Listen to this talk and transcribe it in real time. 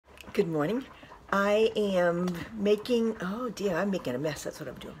Good morning. I am making, oh dear, I'm making a mess. That's what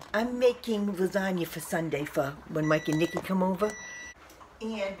I'm doing. I'm making lasagna for Sunday for when Mike and Nikki come over.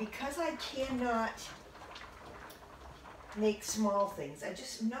 And because I cannot make small things,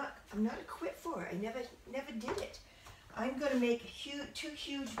 I'm not equipped for it. I never did it. I'm going to make two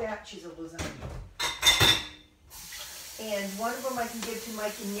huge batches of lasagna. And one of them I can give to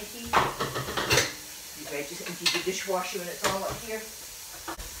Mike and Nikki. I just emptied the dishwasher and it's all up here.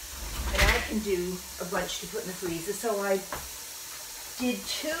 And I can do a bunch to put in the freezer. So I did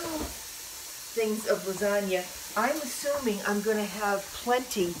 2 things of lasagna. I'm assuming I'm going to have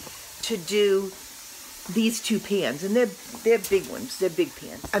plenty to do these 2 pans. And they're big ones. They're big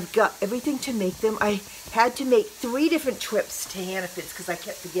pans. I've got everything to make them. I had to make 3 different trips to Hannaford's because I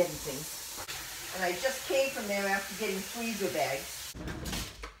kept forgetting things. And I just came from there after getting freezer bags.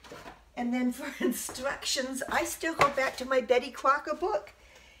 And then for instructions, I still go back to my Betty Crocker book,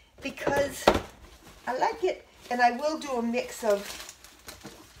 because I like it, and I will do a mix of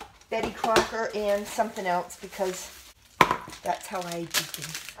Betty Crocker and something else because that's how I do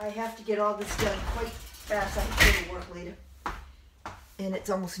things. I have to get all this done quite fast. I have to go to work later, and it's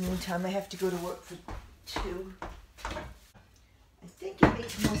almost noontime. I have to go to work for 2. I think it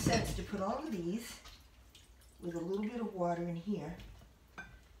makes more sense to put all of these with a little bit of water in here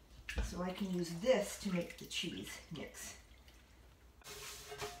so I can use this to make the cheese mix.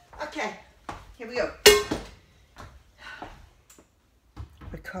 Okay, here we go.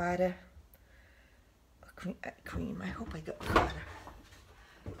 Ricotta, cream. I hope I got ricotta.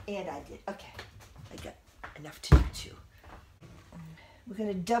 And I did. Okay, I got enough to do 2. We're going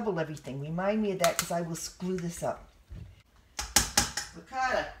to double everything. Remind me of that because I will screw this up.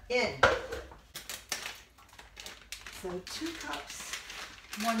 Ricotta in. So 2 cups,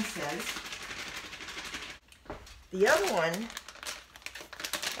 one says. The other one,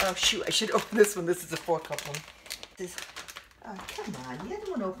 oh shoot, I should open this one. This is a 4-cup one. This, oh, come on, the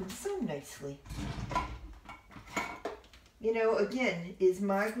other one opens so nicely. You know, again, is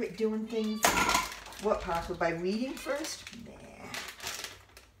Margaret doing things, what, Parker, by reading first? Nah.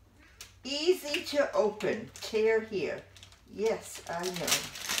 Easy to open. Tear here. Yes, I know.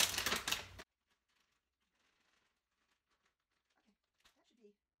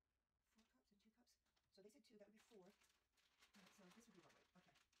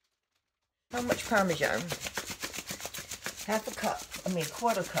 How much Parmesan? Half a cup. I mean,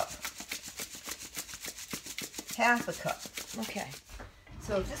 1/4 cup. Half a cup. Okay.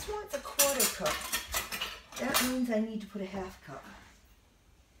 So if this wants a 1/4 cup, that means I need to put a 1/2 cup.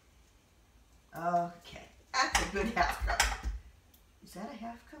 Okay. That's a good 1/2 cup. Is that a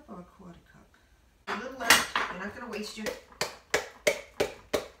 1/2 cup or a 1/4 cup? A little left. You're not going to waste your...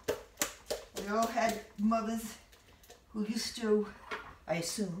 We all had mothers who used to, I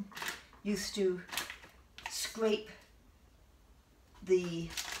assume, used to scrape the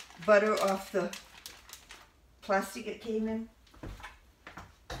butter off the plastic it came in.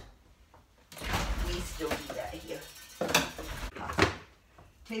 We still do that here.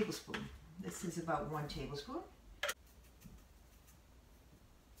 Tablespoon. This is about 1 tablespoon.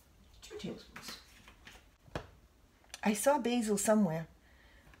 2 tablespoons. I saw basil somewhere.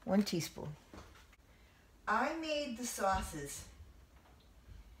 1 teaspoon. I made the sauces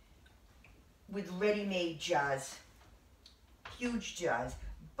with ready-made jars, huge jars,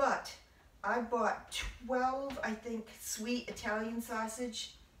 but I bought 12, I think, sweet Italian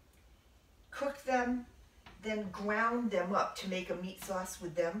sausage, cooked them, then ground them up to make a meat sauce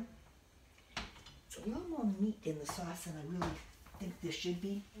with them. It's a little more meat in the sauce than I really think there should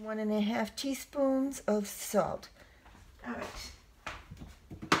be. 1½ teaspoons of salt. All right.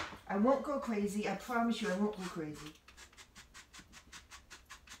 I won't go crazy. I promise you I won't go crazy.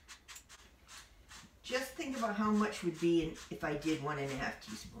 Just think about how much would be if I did 1½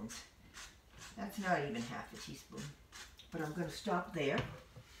 teaspoons. That's not even 1/2 teaspoon. But I'm going to stop there.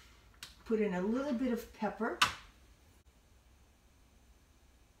 Put in a little bit of pepper.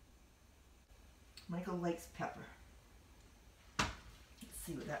 Michael likes pepper. Let's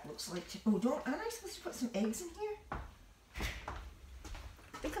see what that looks like. Oh, aren't I supposed to put some eggs in here?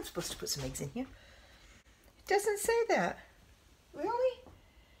 I think I'm supposed to put some eggs in here. It doesn't say that. Really?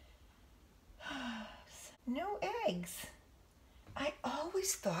 No eggs. I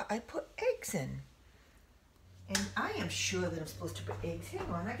always thought I put eggs in. And I am sure that I'm supposed to put eggs. Hang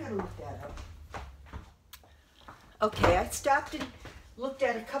on, I gotta look that up. Okay, I stopped and looked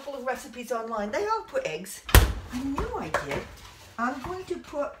at a couple of recipes online. They all put eggs. I knew I did. I'm going to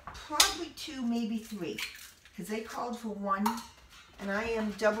put probably 2, maybe 3, because they called for 1, and I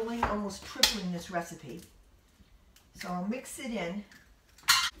am doubling, almost tripling this recipe. So I'll mix it in.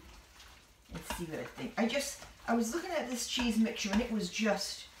 see what I think. I was looking at this cheese mixture and it was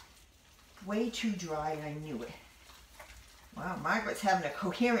just way too dry and I knew it. Wow, Margaret's having a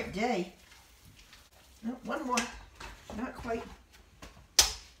coherent day. No, one more. Not quite.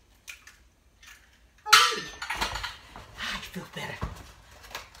 Alrighty. I feel better.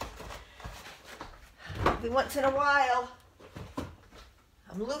 Every once in a while,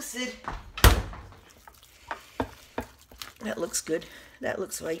 I'm lucid. That looks good. That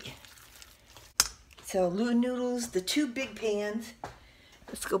looks right. So, Lou noodles, the 2 big pans.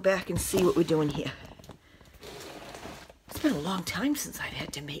 Let's go back and see what we're doing here. It's been a long time since I've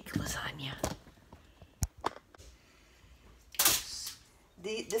had to make lasagna.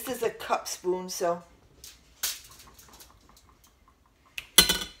 This is a cup spoon, so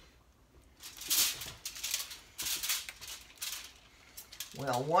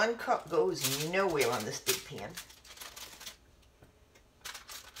well, 1 cup goes nowhere on this big pan.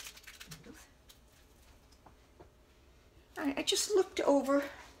 I just looked over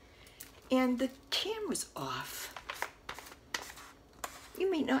and the camera's off. You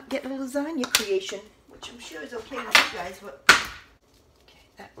may not get a lasagna creation, which I'm sure is okay with you guys, but okay,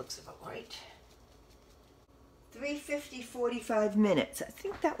 that looks about right. 350, 45 minutes. I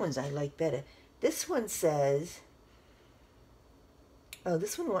think that one's I like better. This one says, oh,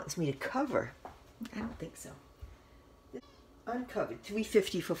 this one wants me to cover. I don't think so. Uncovered,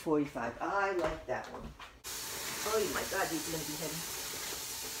 350 for 45. I like that one. Oh my God, these are going to be heavy.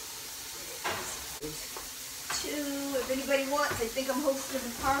 This is 2. If anybody wants, I think I'm hosting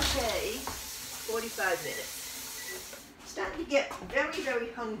a parfait. 45 minutes. I'm starting to get very, very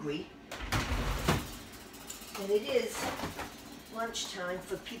hungry. And it is lunchtime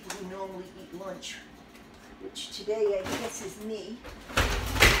for people who normally eat lunch, which today I guess is me.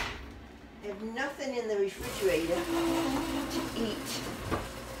 I have nothing in the refrigerator to eat.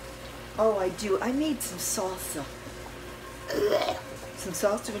 Oh, I do. I made some salsa. Some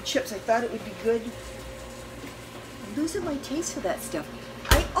salsa with chips. I thought it would be good. I'm losing my taste for that stuff.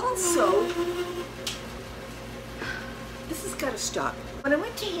 I also... This has got to stop. When I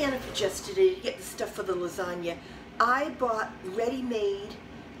went to Hannaford yesterday to get the stuff for the lasagna, I bought ready-made,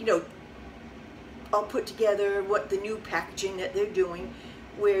 you know, all put together, what the new packaging that they're doing,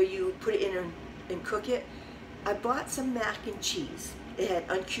 where you put it in and cook it. I bought some mac and cheese. It had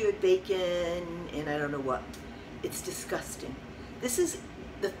uncured bacon and I don't know what. It's disgusting. This is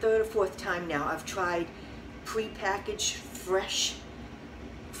the 3rd or 4th time now I've tried pre-packaged fresh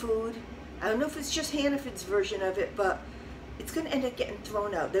food. I don't know if it's just Hannaford's version of it, but it's going to end up getting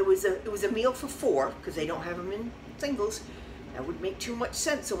thrown out. It was a meal for 4 because they don't have them in singles. That would make too much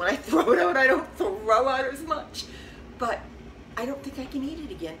sense. So when I throw it out, I don't throw out as much. But I don't think I can eat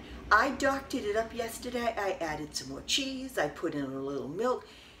it again. I doctored it up yesterday. I added some more cheese. I put in a little milk,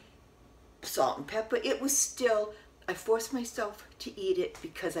 salt and pepper. It was still, I forced myself to eat it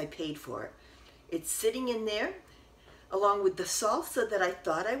because I paid for it. It's sitting in there along with the salsa that I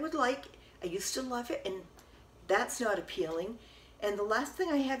thought I would like. I used to love it and that's not appealing. And the last thing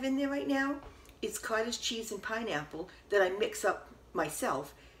I have in there right now is cottage cheese and pineapple that I mix up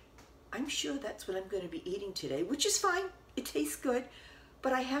myself. I'm sure that's what I'm going to be eating today, which is fine. It tastes good.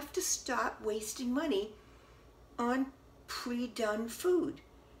 But I have to stop wasting money on pre-done food.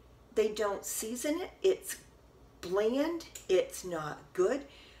 They don't season it. It's bland. It's not good.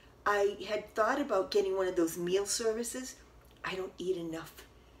 I had thought about getting one of those meal services. I don't eat enough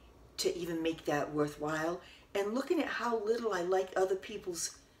to even make that worthwhile. And looking at how little I like other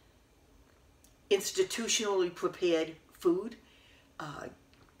people's institutionally prepared food, I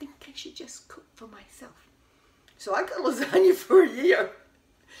think I should just cook for myself. So I got lasagna for a year.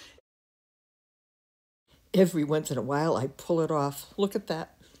 Every once in a while, I pull it off. Look at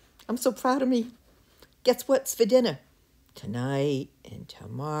that. I'm so proud of me. Guess what's for dinner? Tonight and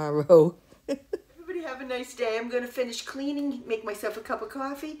tomorrow. Everybody have a nice day. I'm going to finish cleaning, make myself a cup of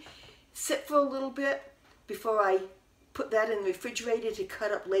coffee, sit for a little bit before I put that in the refrigerator to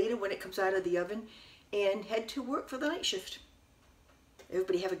cut up later when it comes out of the oven, and head to work for the night shift.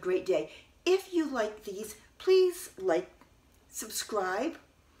 Everybody have a great day. If you like these, please like, subscribe,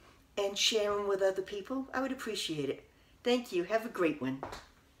 and share them with other people. I would appreciate it. Thank you. Have a great one.